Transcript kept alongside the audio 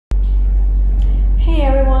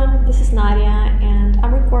this is Nadia, and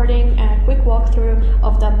I'm recording a quick walkthrough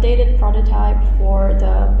of the updated prototype for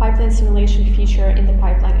the pipeline simulation feature in the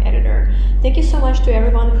pipeline editor. Thank you so much to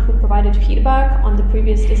everyone who provided feedback on the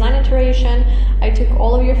previous design iteration. I took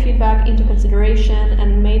all of your feedback into consideration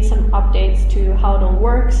and made some updates to how it all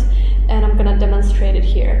works, and I'm going to demonstrate it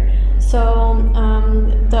here. So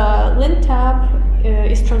the lint tab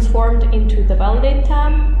is transformed into the validate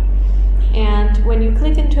tab. And when you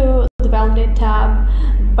click into the Validate tab,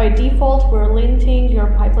 by default, we're linting your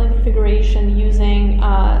pipeline configuration using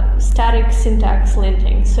static syntax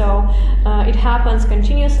linting. So it happens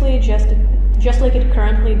continuously, just like it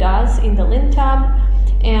currently does in the lint tab.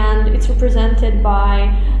 And it's represented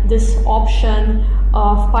by this option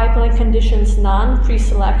of pipeline conditions none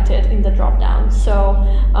pre-selected in the dropdown. So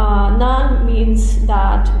none means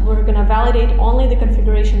that we're going to validate only the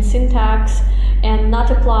configuration syntax and not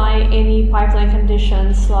apply any pipeline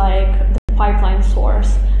conditions like the pipeline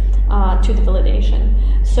source to the validation.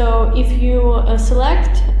 So if you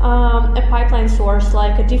select a pipeline source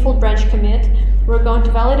like a default branch commit, we're going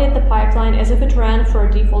to validate the pipeline as if it ran for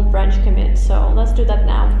a default branch commit. So let's do that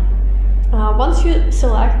now. Once you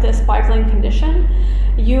select this pipeline condition,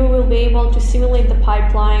 you will be able to simulate the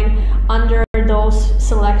pipeline under those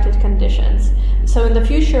selected conditions. So in the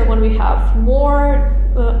future, when we have more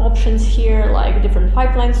options here, like different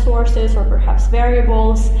pipeline sources or perhaps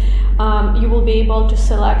variables, you will be able to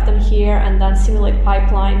select them here and then simulate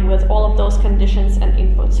pipeline with all of those conditions and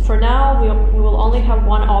inputs. For now, we will only have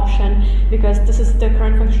one option because this is the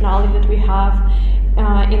current functionality that we have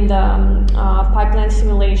in the pipeline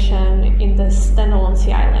simulation in the standalone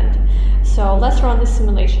C island. So let's run this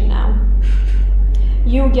simulation now.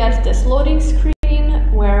 You get this loading screen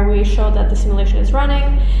where we show that the simulation is running,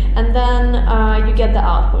 and then you get the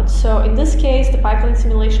output. So in this case, the pipeline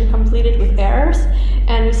simulation completed with errors,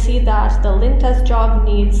 and we see that the lint test job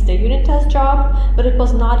needs the unit test job, but it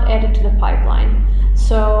was not added to the pipeline.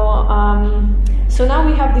 So, so now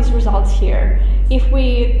we have these results here. If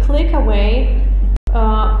we click away,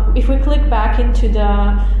 if we click back into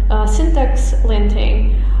the syntax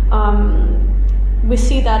linting, we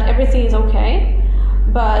see that everything is okay.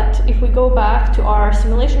 But if we go back to our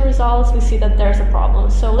simulation results, we see that there's a problem.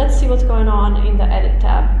 So let's see what's going on in the Edit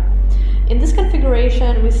tab. In this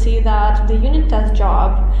configuration, we see that the unit test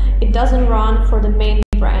job, it doesn't run for the main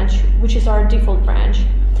branch, which is our default branch.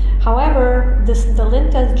 However, the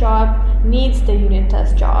lint test job needs the unit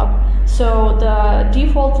test job. So the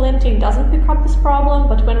default linting doesn't pick up this problem,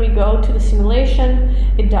 but when we go to the simulation,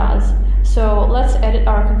 it does. So let's edit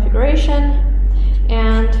our configuration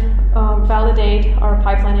and validate our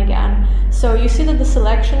pipeline again. So you see that the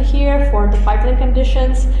selection here for the pipeline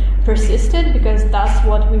conditions persisted because that's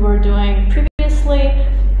what we were doing previously.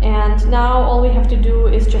 And now all we have to do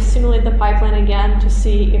is just simulate the pipeline again to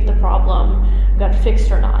see if the problem got fixed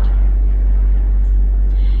or not.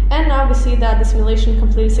 And now we see that the simulation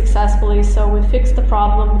completed successfully, so we fixed the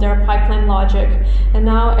problem with our pipeline logic, and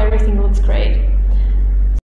now everything looks great.